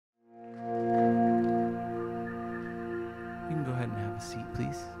a seat,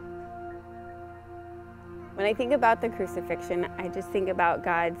 please. When I think about the crucifixion, I just think about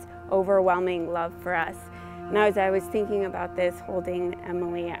God's overwhelming love for us. And as I was thinking about this, holding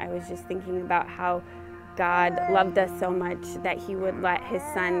Emily, I was just thinking about how God loved us so much that he would let his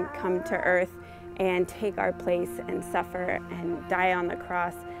son come to earth and take our place and suffer and die on the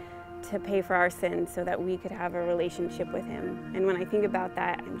cross to pay for our sins so that we could have a relationship with him. And when I think about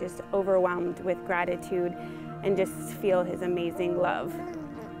that, I'm just overwhelmed with gratitude and just feel his amazing love.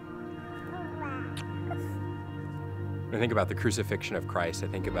 When I think about the crucifixion of Christ, I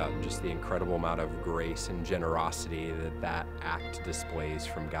think about just the incredible amount of grace and generosity that act displays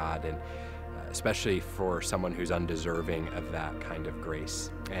from God, and especially for someone who's undeserving of that kind of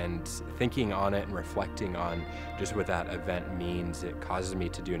grace. And thinking on it and reflecting on just what that event means, it causes me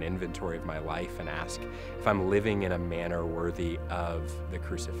to do an inventory of my life and ask if I'm living in a manner worthy of the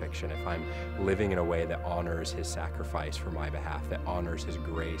crucifixion, if I'm living in a way that honors his sacrifice for my behalf, that honors his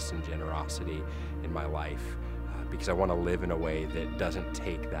grace and generosity in my life. Because I want to live in a way that doesn't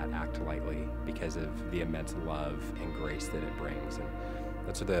take that act lightly because of the immense love and grace that it brings. And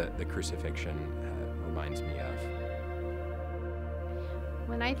that's what the crucifixion reminds me of.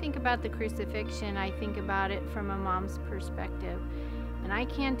 When I think about the crucifixion, I think about it from a mom's perspective. And I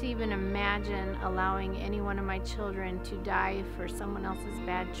can't even imagine allowing any one of my children to die for someone else's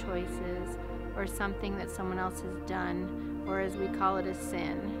bad choices or something that someone else has done, or as we call it, a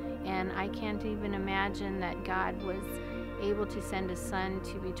sin. And I can't even imagine that God was able to send a son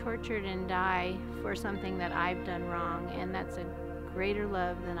to be tortured and die for something that I've done wrong. And that's a greater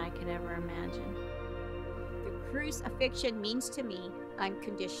love than I could ever imagine. The crucifixion means to me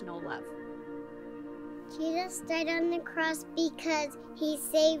unconditional love. Jesus died on the cross because he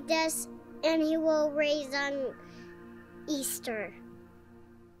saved us, and he will raise on Easter.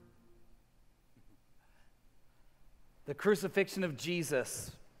 The crucifixion of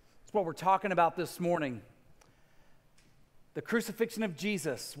Jesus. That's what we're talking about this morning. The crucifixion of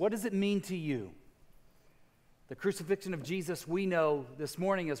Jesus. What does it mean to you? The crucifixion of Jesus, we know this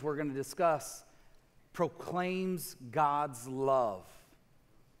morning, as we're going to discuss, proclaims God's love.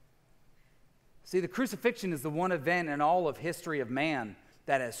 See, the crucifixion is the one event in all of history of man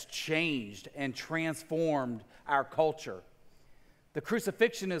that has changed and transformed our culture. The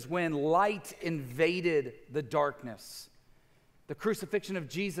crucifixion is when light invaded the darkness. The crucifixion of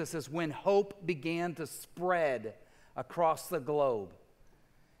Jesus is when hope began to spread across the globe.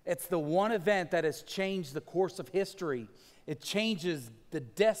 It's the one event that has changed the course of history. It changes the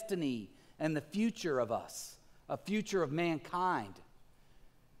destiny and the future of us, a future of mankind.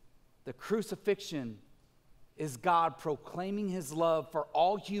 The crucifixion is God proclaiming his love for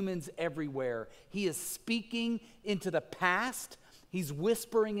all humans everywhere. He is speaking into the past, he's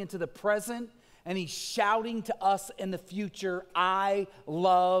whispering into the present, and he's shouting to us in the future, I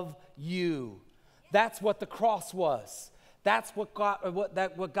love you. That's what the cross was. That's what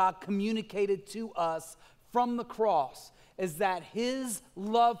God communicated to us from the cross, is that his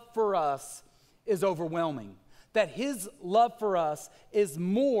love for us is overwhelming. That his love for us is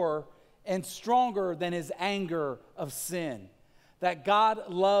more and stronger than his anger of sin. That God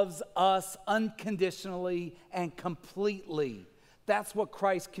loves us unconditionally and completely. That's what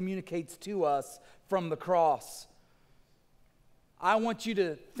Christ communicates to us from the cross. I want you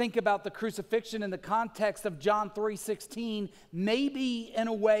to think about the crucifixion in the context of John 3:16, maybe in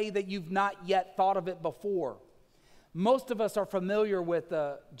a way that you've not yet thought of it before. Most of us are familiar with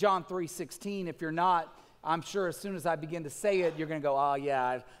John 3:16. If you're not, I'm sure as soon as I begin to say it, you're going to go, oh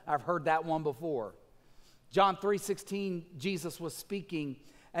yeah, I've heard that one before. John 3:16, Jesus was speaking,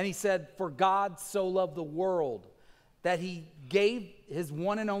 and he said, for God so loved the world that he gave his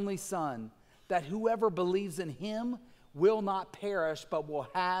one and only Son, that whoever believes in him will not perish, but will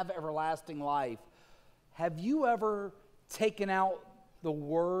have everlasting life. Have you ever taken out the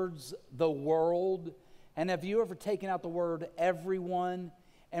words, the world, and have you ever taken out the word everyone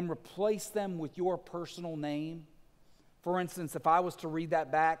and replaced them with your personal name? For instance, if I was to read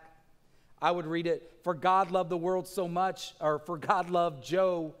that back, I would read it, for God loved the world so much, or for God loved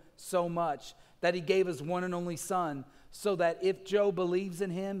Joe so much, that he gave his one and only Son, so that if Joe believes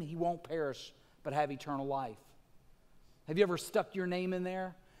in him, he won't perish, but have eternal life. Have you ever stuck your name in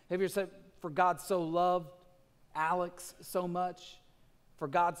there? Have you ever said, for God so loved Alex so much? For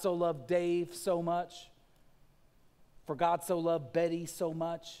God so loved Dave so much? For God so loved Betty so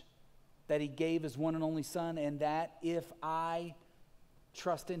much that he gave his one and only Son, and that if I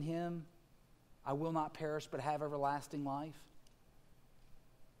trust in him, I will not perish but have everlasting life?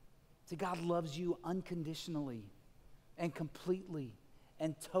 See, God loves you unconditionally and completely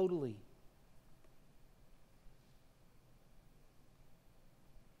and totally.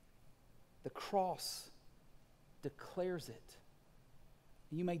 The cross declares it.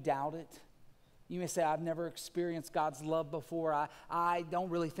 You may doubt it. You may say, I've never experienced God's love before. I don't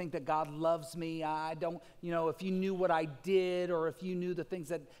really think that God loves me. I don't, if you knew what I did, or if you knew the things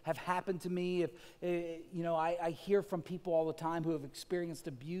that have happened to me, I hear from people all the time who have experienced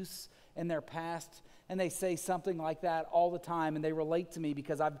abuse in their past, and they say something like that all the time, and they relate to me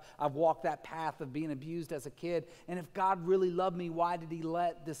because I've walked that path of being abused as a kid. And if God really loved me, why did he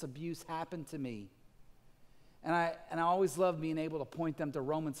let this abuse happen to me? And I always love being able to point them to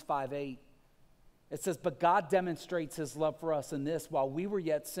Romans 5:8. It says, but God demonstrates his love for us in this: while we were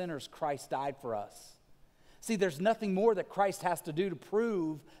yet sinners, Christ died for us. See, there's nothing more that Christ has to do to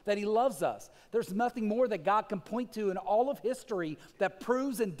prove that he loves us. There's nothing more that God can point to in all of history that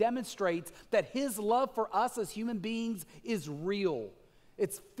proves and demonstrates that his love for us as human beings is real.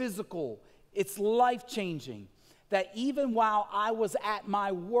 It's physical. It's life-changing. That even while I was at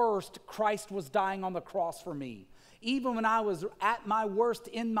my worst, Christ was dying on the cross for me. Even when I was at my worst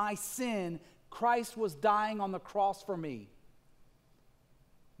in my sin, Christ was dying on the cross for me.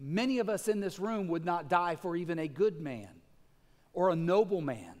 Many of us in this room would not die for even a good man or a noble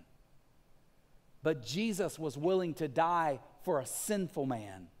man. But Jesus was willing to die for a sinful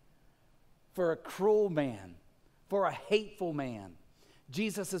man, for a cruel man, for a hateful man.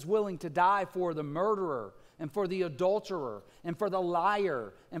 Jesus is willing to die for the murderer and for the adulterer and for the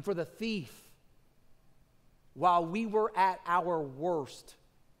liar and for the thief. While we were at our worst,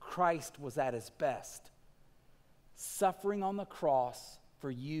 Christ was at his best, suffering on the cross for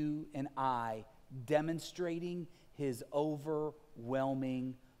you and I, demonstrating his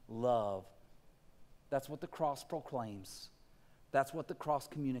overwhelming love. That's what the cross proclaims. That's what the cross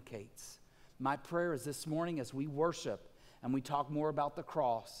communicates. My prayer is this morning as we worship and we talk more about the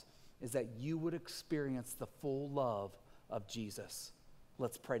cross is that you would experience the full love of Jesus.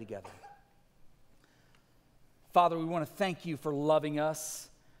 Let's pray together. Father, we want to thank you for loving us.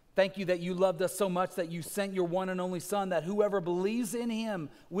 Thank you that you loved us so much that you sent your one and only Son, that whoever believes in him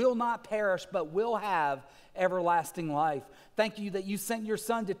will not perish but will have everlasting life. Thank you that you sent your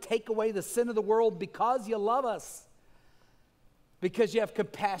Son to take away the sin of the world because you love us, because you have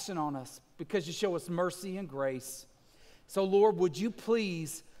compassion on us, because you show us mercy and grace. So, Lord, would you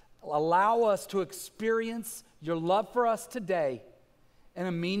please allow us to experience your love for us today in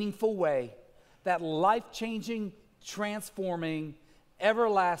a meaningful way, that life-changing, transforming,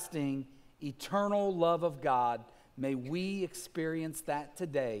 everlasting, eternal love of God. May we experience that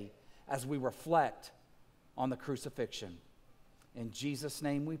today as we reflect on the crucifixion. In Jesus'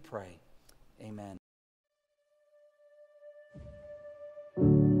 name we pray. Amen.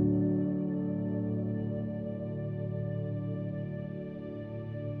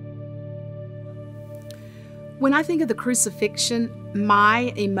 When I think of the crucifixion,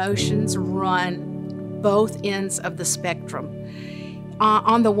 my emotions run both ends of the spectrum.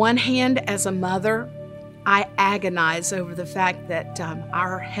 On the one hand, as a mother, I agonize over the fact that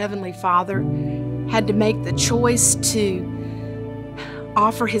our Heavenly Father had to make the choice to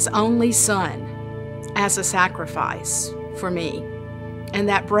offer his only Son as a sacrifice for me. And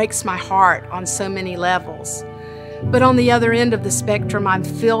that breaks my heart on so many levels. But on the other end of the spectrum, I'm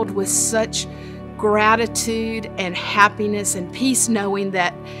filled with such gratitude and happiness and peace, knowing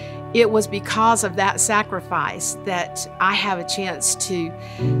that it was because of that sacrifice that I have a chance to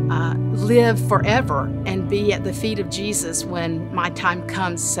live forever and be at the feet of Jesus when my time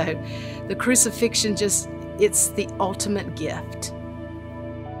comes. So the crucifixion it's the ultimate gift.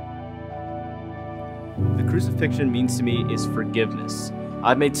 The crucifixion means to me is forgiveness.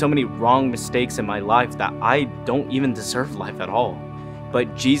 I've made so many wrong mistakes in my life that I don't even deserve life at all.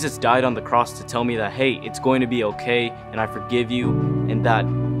 But Jesus died on the cross to tell me that, hey, it's going to be okay, and I forgive you, and that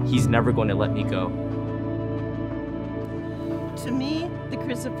he's never going to let me go. To me, the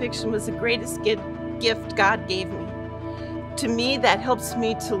crucifixion was the greatest gift God gave me. To me, that helps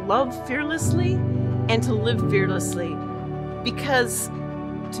me to love fearlessly and to live fearlessly. Because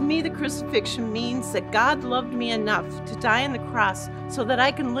to me, the crucifixion means that God loved me enough to die on the cross so that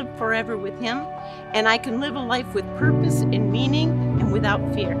I can live forever with him, and I can live a life with purpose and meaning and without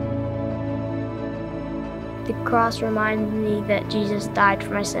fear. The cross reminds me that Jesus died for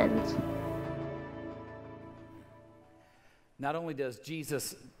my sins. Not only does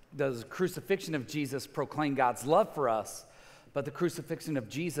the crucifixion of Jesus proclaim God's love for us, but the crucifixion of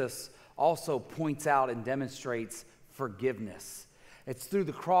Jesus also points out and demonstrates forgiveness. It's through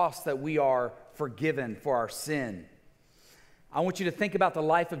the cross that we are forgiven for our sin. I want you to think about the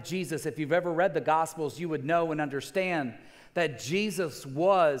life of Jesus. If you've ever read the Gospels, you would know and understand that Jesus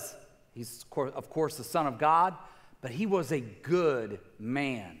he's of course the Son of God, but he was a good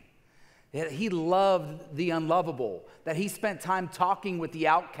man. He loved the unlovable, that he spent time talking with the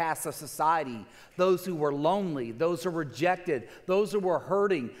outcasts of society, those who were lonely, those who were rejected, those who were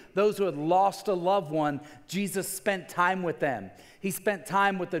hurting, those who had lost a loved one. Jesus spent time with them. He spent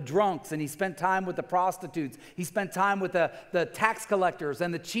time with the drunks, and he spent time with the prostitutes. He spent time with the tax collectors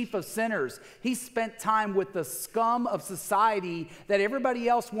and the chief of sinners. He spent time with the scum of society that everybody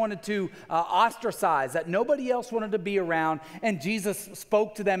else wanted to ostracize, that nobody else wanted to be around. And Jesus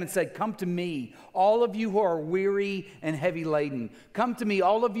spoke to them and said, "Come to me, all of you who are weary and heavy laden. Come to me,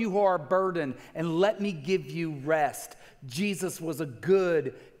 all of you who are burdened, and let me give you rest." Jesus was a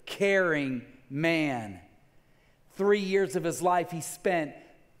good, caring man. 3 years of his life he spent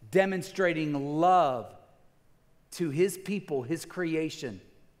demonstrating love to his people, his creation.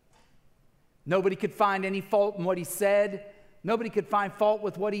 Nobody could find any fault in what he said. Nobody could find fault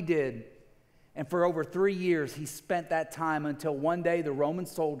with what he did. And for over 3 years, he spent that time until one day the Roman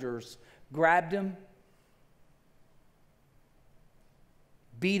soldiers grabbed him,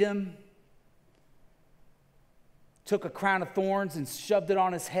 beat him, took a crown of thorns and shoved it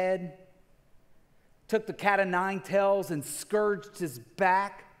on his head, took the cat of nine tails and scourged his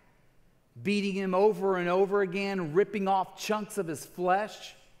back, beating him over and over again, ripping off chunks of his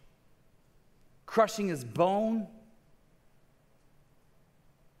flesh, crushing his bone.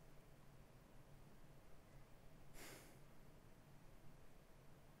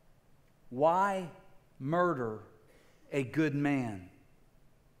 Why murder a good man?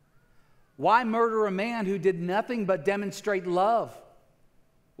 Why murder a man who did nothing but demonstrate love?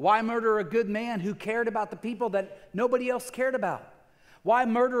 Why murder a good man who cared about the people that nobody else cared about? Why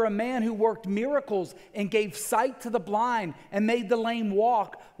murder a man who worked miracles and gave sight to the blind and made the lame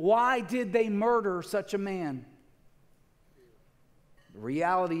walk? Why did they murder such a man? The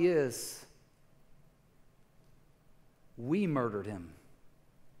reality is, we murdered him.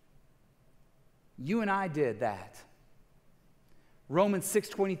 You and I did that. Romans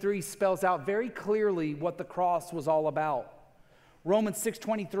 6:23 spells out very clearly what the cross was all about. Romans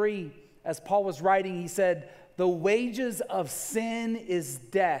 6:23, as Paul was writing, he said, "The wages of sin is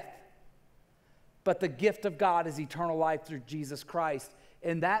death, but the gift of God is eternal life through Jesus Christ."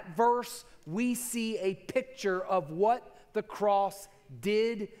 In that verse, we see a picture of what the cross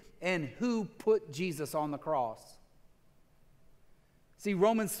did and who put Jesus on the cross. See,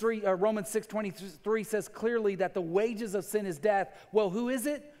 Romans 6:23 says clearly that the wages of sin is death. Well, who is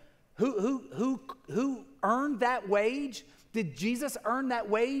it? Who earned that wage? Did Jesus earn that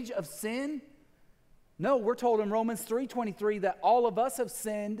wage of sin? No, we're told in Romans 3:23 that all of us have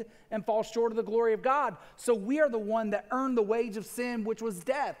sinned and fall short of the glory of God. So we are the one that earned the wage of sin, which was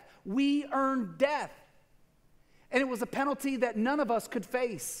death. We earned death. And it was a penalty that none of us could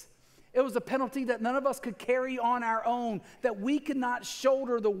face. It was a penalty that none of us could carry on our own, that we could not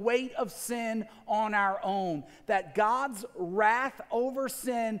shoulder the weight of sin on our own, that God's wrath over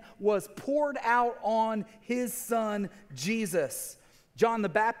sin was poured out on his son, Jesus. John the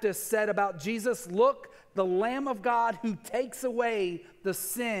Baptist said about Jesus, "Look, the Lamb of God who takes away the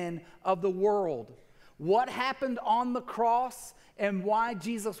sin of the world." What happened on the cross and why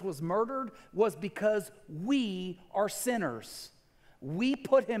Jesus was murdered was because we are sinners. We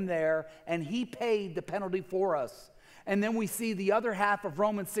put him there, and he paid the penalty for us. And then we see the other half of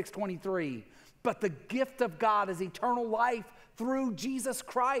Romans 6:23. But the gift of God is eternal life through Jesus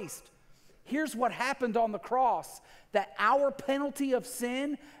Christ. Here's what happened on the cross, that our penalty of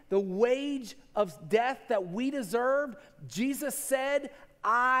sin, the wage of death that we deserved, Jesus said,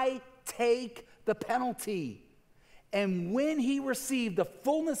 "I take the penalty." And when he received the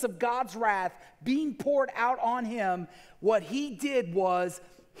fullness of God's wrath being poured out on him, what he did was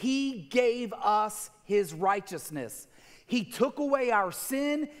he gave us his righteousness. He took away our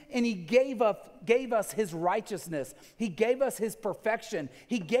sin and he gave us his righteousness. He gave us his perfection.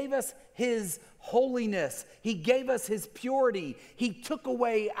 He gave us his holiness. He gave us his purity. He took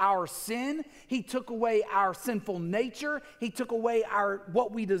away our sin. He took away our sinful nature. He took away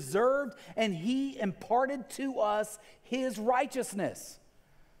what we deserved, and he imparted to us his righteousness.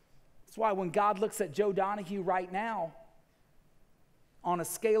 That's why when God looks at Joe Donahue right now, on a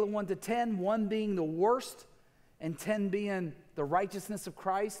scale of 1 to 10, 1 being the worst and 10 being the righteousness of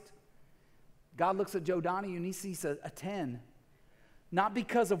Christ, God looks at Joe Donahue and he sees a 10. Not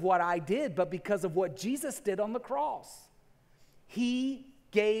because of what I did, but because of what Jesus did on the cross. He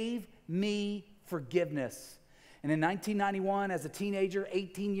gave me forgiveness. And in 1991, as a teenager,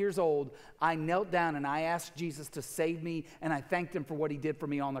 18 years old, I knelt down and I asked Jesus to save me, and I thanked him for what he did for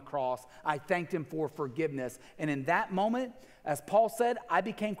me on the cross. I thanked him for forgiveness. And in that moment, As Paul said, I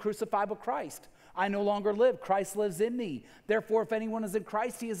became crucified with Christ. I no longer live. Christ lives in me. Therefore, if anyone is in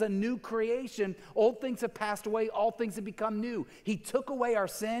Christ, he is a new creation. Old things have passed away. All things have become new. He took away our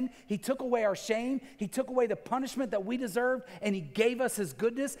sin. He took away our shame. He took away the punishment that we deserved, and he gave us his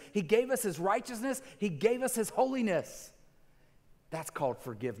goodness. He gave us his righteousness. He gave us his holiness. That's called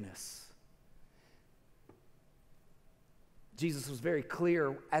forgiveness. Jesus was very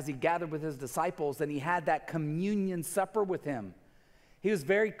clear as he gathered with his disciples and he had that communion supper with him. He was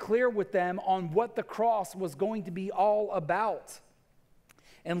very clear with them on what the cross was going to be all about.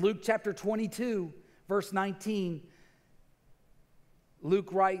 In Luke chapter 22, verse 19, Luke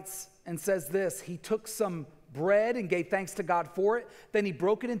writes and says this, he took some bread and gave thanks to God for it. Then he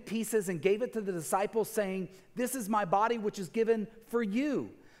broke it in pieces and gave it to the disciples, saying, this is my body which is given for you.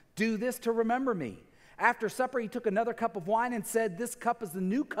 Do this to remember me. After supper, he took another cup of wine and said, this cup is the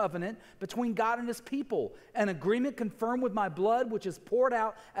new covenant between God and his people, an agreement confirmed with my blood, which is poured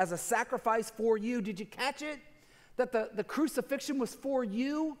out as a sacrifice for you. Did you catch it? That the crucifixion was for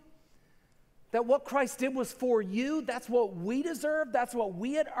you? That what Christ did was for you? That's what we deserved. That's what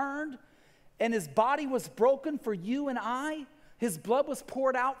we had earned. And his body was broken for you and I. His blood was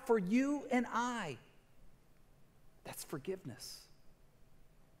poured out for you and I. That's forgiveness.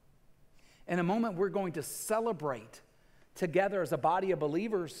 In a moment, we're going to celebrate together as a body of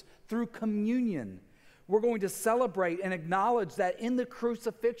believers through communion. We're going to celebrate and acknowledge that in the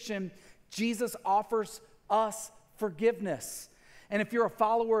crucifixion, Jesus offers us forgiveness. And if you're a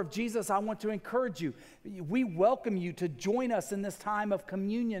follower of Jesus, I want to encourage you. We welcome you to join us in this time of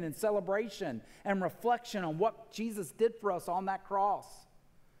communion and celebration and reflection on what Jesus did for us on that cross.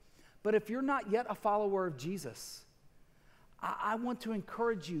 But if you're not yet a follower of Jesus, I want to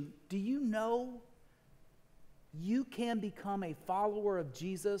encourage you, do you know you can become a follower of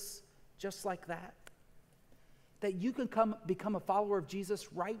Jesus just like that? That you can become a follower of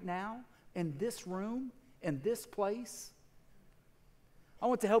Jesus right now in this room, in this place? I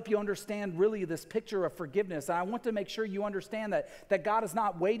want to help you understand really this picture of forgiveness. And I want to make sure you understand that God is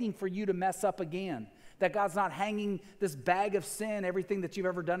not waiting for you to mess up again. That God's not hanging this bag of sin, everything that you've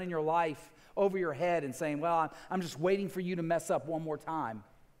ever done in your life, over your head and saying, well, I'm just waiting for you to mess up one more time.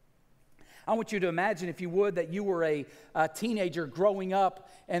 I want you to imagine, if you would, that you were a teenager growing up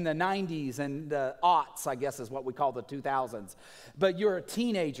in the 90s and the aughts, I guess is what we call the 2000s. But you're a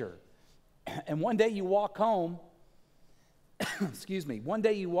teenager, and one day you walk home, excuse me, one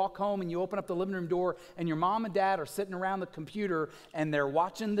day you walk home and you open up the living room door and your mom and dad are sitting around the computer and they're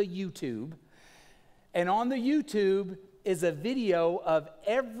watching the YouTube. And on the YouTube is a video of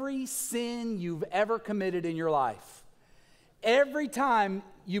every sin you've ever committed in your life. Every time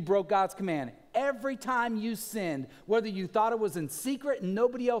you broke God's command, every time you sinned, whether you thought it was in secret and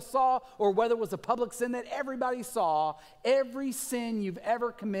nobody else saw, or whether it was a public sin that everybody saw, every sin you've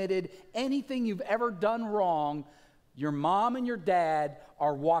ever committed, anything you've ever done wrong, your mom and your dad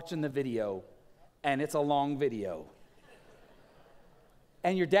are watching the video, and it's a long video.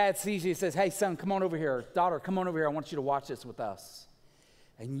 And your dad sees you and says, hey, son, come on over here. Daughter, come on over here. I want you to watch this with us.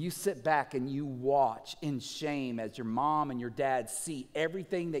 And you sit back and you watch in shame as your mom and your dad see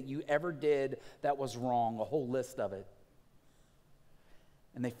everything that you ever did that was wrong, a whole list of it.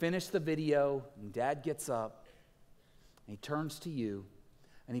 And they finish the video, and dad gets up, and he turns to you,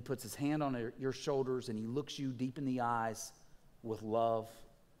 and he puts his hand on your shoulders, and he looks you deep in the eyes with love.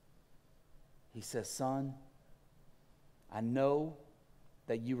 He says, son, I know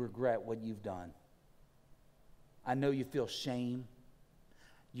that you regret what you've done. I know you feel shame.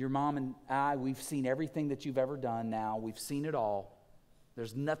 Your mom and I, we've seen everything that you've ever done now. We've seen it all.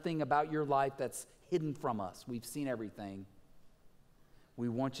 There's nothing about your life that's hidden from us. We've seen everything. We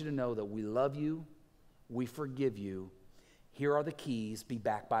want you to know that we love you. We forgive you. Here are the keys. Be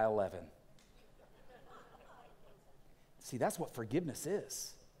back by 11. See, that's what forgiveness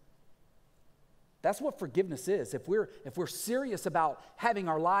is. That's what forgiveness is. If we're serious about having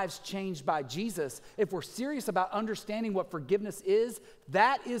our lives changed by Jesus, if we're serious about understanding what forgiveness is,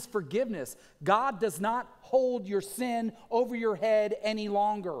 that is forgiveness. God does not hold your sin over your head any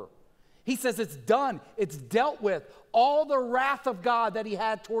longer. He says it's done. It's dealt with. All the wrath of God that he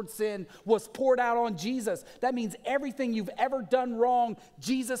had towards sin was poured out on Jesus. That means everything you've ever done wrong,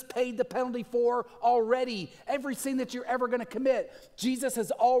 Jesus paid the penalty for already. Every sin that you're ever going to commit, Jesus has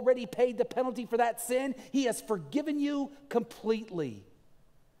already paid the penalty for that sin. He has forgiven you completely.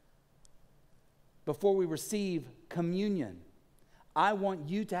 Before we receive communion, I want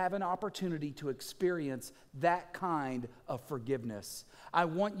you to have an opportunity to experience that kind of forgiveness. I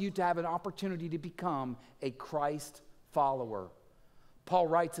want you to have an opportunity to become a Christ follower. Paul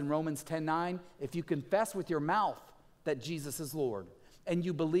writes in Romans 10:9, if you confess with your mouth that Jesus is Lord, and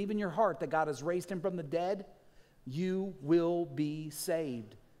you believe in your heart that God has raised him from the dead, you will be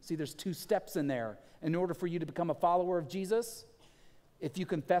saved. See, there's 2 steps in there. In order for you to become a follower of Jesus, if you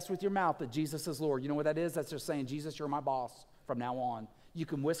confess with your mouth that Jesus is Lord, you know what that is? That's just saying, Jesus, you're my boss from now on. You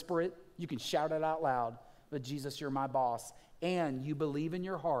can whisper it, you can shout it out loud, but Jesus, you're my boss. And you believe in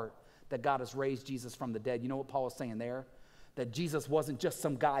your heart that God has raised Jesus from the dead. You know what Paul is saying there? That Jesus wasn't just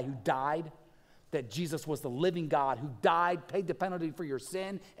some guy who died, that Jesus was the living God who died, paid the penalty for your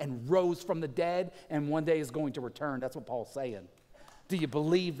sin, and rose from the dead, and one day is going to return. That's what Paul's saying. Do you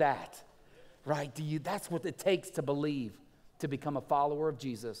believe that? Right? That's what it takes to believe, to become a follower of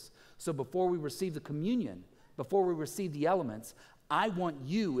Jesus. So before we receive the communion, before we receive the elements, I want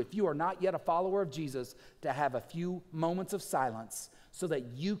you, if you are not yet a follower of Jesus, to have a few moments of silence so that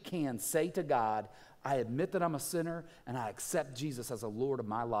you can say to God, I admit that I'm a sinner and I accept Jesus as a Lord of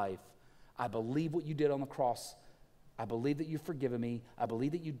my life. I believe what you did on the cross. I believe that you've forgiven me. I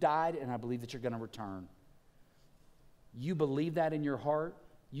believe that you died, and I believe that you're going to return. You believe that in your heart.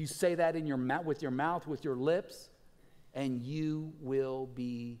 You say that in your with your mouth, with your lips, and you will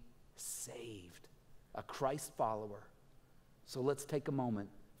be saved, a Christ follower. So let's take a moment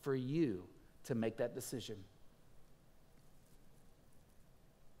for you to make that decision.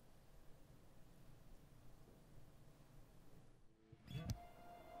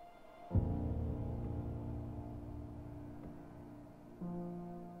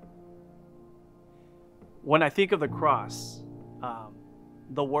 When I think of the cross,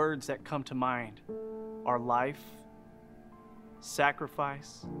 the words that come to mind are life,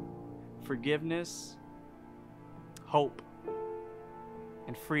 sacrifice, forgiveness, hope,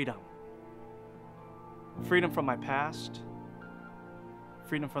 and freedom. Freedom from my past,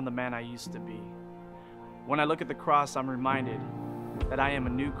 freedom from the man I used to be. When I look at the cross, I'm reminded that I am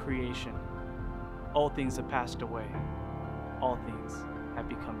a new creation. All things have passed away. All things have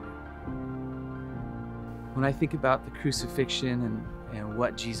become new. When I think about the crucifixion and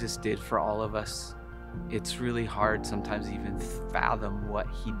what Jesus did for all of us, it's really hard sometimes even fathom what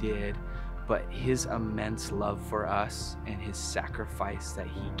he did, but his immense love for us and his sacrifice that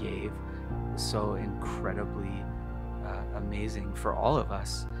he gave was so incredibly amazing for all of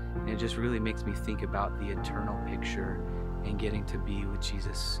us. And it just really makes me think about the eternal picture and getting to be with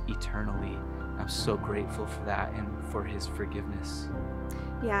Jesus eternally. I'm so grateful for that and for his forgiveness.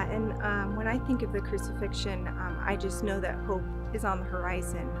 Yeah, and when I think of the crucifixion, I just know that hope is on the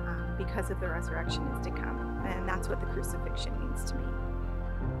horizon because of the resurrection is to come. And that's what the crucifixion means to me.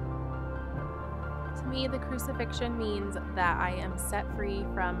 To me, the crucifixion means that I am set free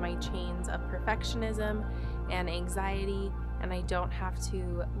from my chains of perfectionism and anxiety, and I don't have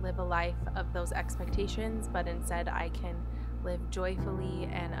to live a life of those expectations, but instead I can live joyfully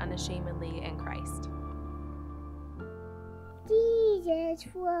and unashamedly in Christ. Jesus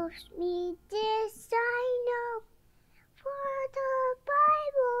loves me, this I know, for the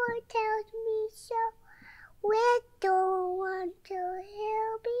Bible tells me so. With the one till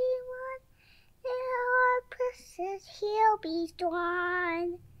he'll be one, there are places he'll be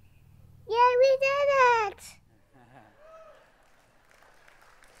strong. Yeah, we did it!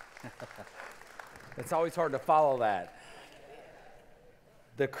 It's always hard to follow that.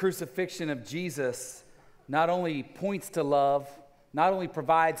 The crucifixion of Jesus not only points to love, not only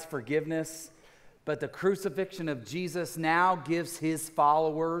provides forgiveness, but the crucifixion of Jesus now gives his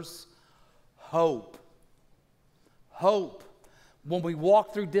followers hope. Hope. When we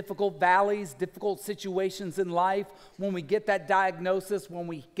walk through difficult valleys, difficult situations in life, when we get that diagnosis, when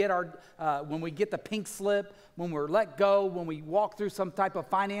we get the pink slip, when we're let go, when we walk through some type of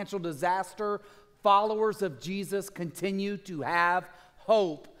financial disaster, followers of Jesus continue to have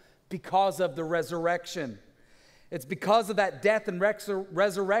hope because of the resurrection. It's because of that death and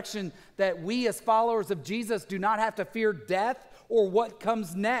resurrection that we as followers of Jesus do not have to fear death or what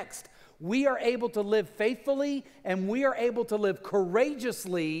comes next. We are able to live faithfully and we are able to live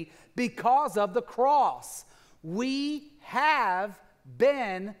courageously because of the cross. We have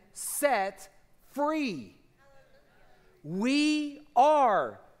been set free. We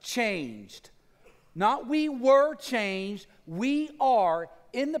are changed. Not we were changed, we are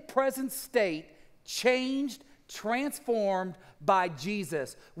in the present state changed, transformed by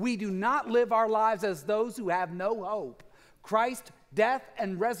Jesus. We do not live our lives as those who have no hope. Christ's death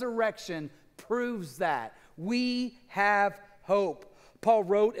and resurrection proves that. We have hope. Paul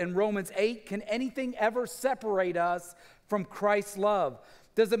wrote in Romans 8, can anything ever separate us from Christ's love?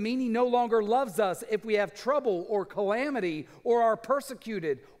 Does it mean he no longer loves us if we have trouble or calamity or are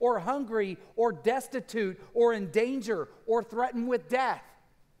persecuted or hungry or destitute or in danger or threatened with death?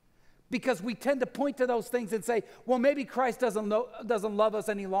 Because we tend to point to those things and say, well, maybe Christ doesn't love us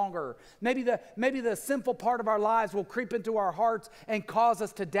any longer. Maybe the sinful part of our lives will creep into our hearts and cause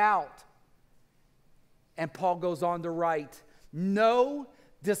us to doubt. And Paul goes on to write, no,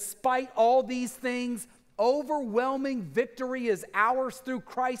 despite all these things, overwhelming victory is ours through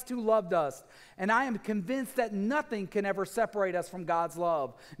Christ who loved us. And I am convinced that nothing can ever separate us from God's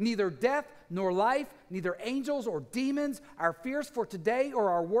love. Neither death nor life, neither angels or demons, our fears for today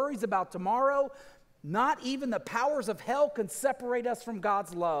or our worries about tomorrow, not even the powers of hell can separate us from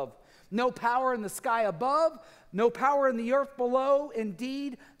God's love. No power in the sky above, no power in the earth below.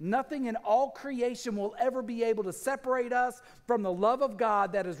 Indeed, nothing in all creation will ever be able to separate us from the love of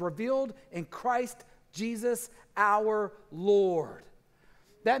God that is revealed in Christ Jesus our Lord.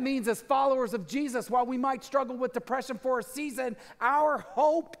 That means as followers of Jesus, while we might struggle with depression for a season, our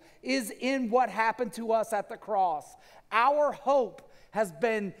hope is in what happened to us at the cross. Our hope has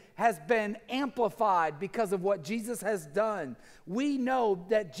been amplified because of what Jesus has done. We know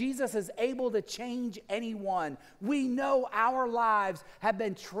that Jesus is able to change anyone. We know our lives have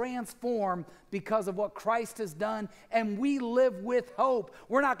been transformed because of what Christ has done, and we live with hope.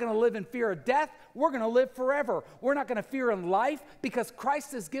 We're not going to live in fear of death. We're going to live forever. We're not going to fear in life because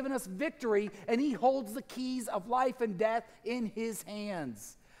Christ has given us victory, and he holds the keys of life and death in his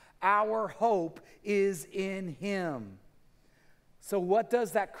hands. Our hope is in him. So what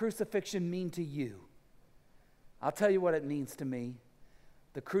does that crucifixion mean to you? I'll tell you what it means to me.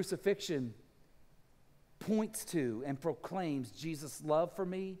 The crucifixion points to and proclaims Jesus' love for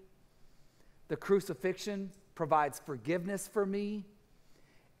me. The crucifixion provides forgiveness for me.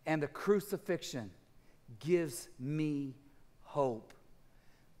 And the crucifixion gives me hope.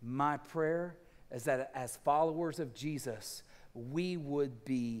 My prayer is that as followers of Jesus, we would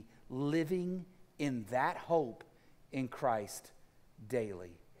be living in that hope in Christ daily.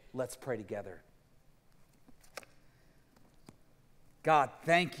 Let's pray together. God,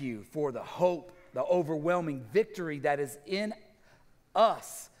 thank you for the hope, the overwhelming victory that is in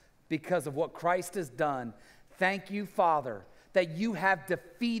us because of what Christ has done. Thank you, Father, that you have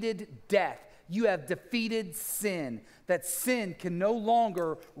defeated death. You have defeated sin, that sin can no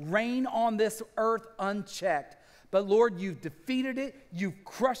longer reign on this earth unchecked. But Lord, you've defeated it. You've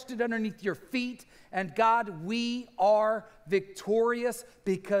crushed it underneath your feet. And God, we are victorious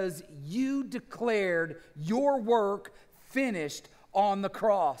because you declared your work finished on the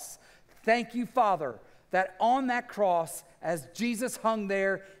cross. Thank you, Father, that on that cross, as Jesus hung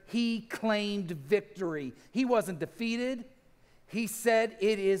there, he claimed victory. He wasn't defeated. He said,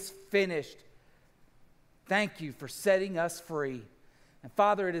 it is finished. Thank you for setting us free. And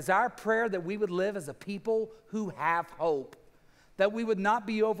Father, it is our prayer that we would live as a people who have hope, that we would not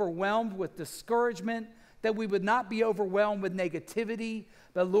be overwhelmed with discouragement, that we would not be overwhelmed with negativity,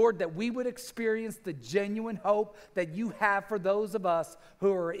 but Lord, that we would experience the genuine hope that you have for those of us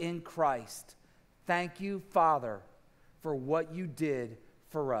who are in Christ. Thank you, Father, for what you did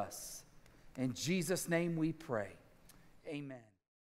for us. In Jesus' name we pray. Amen.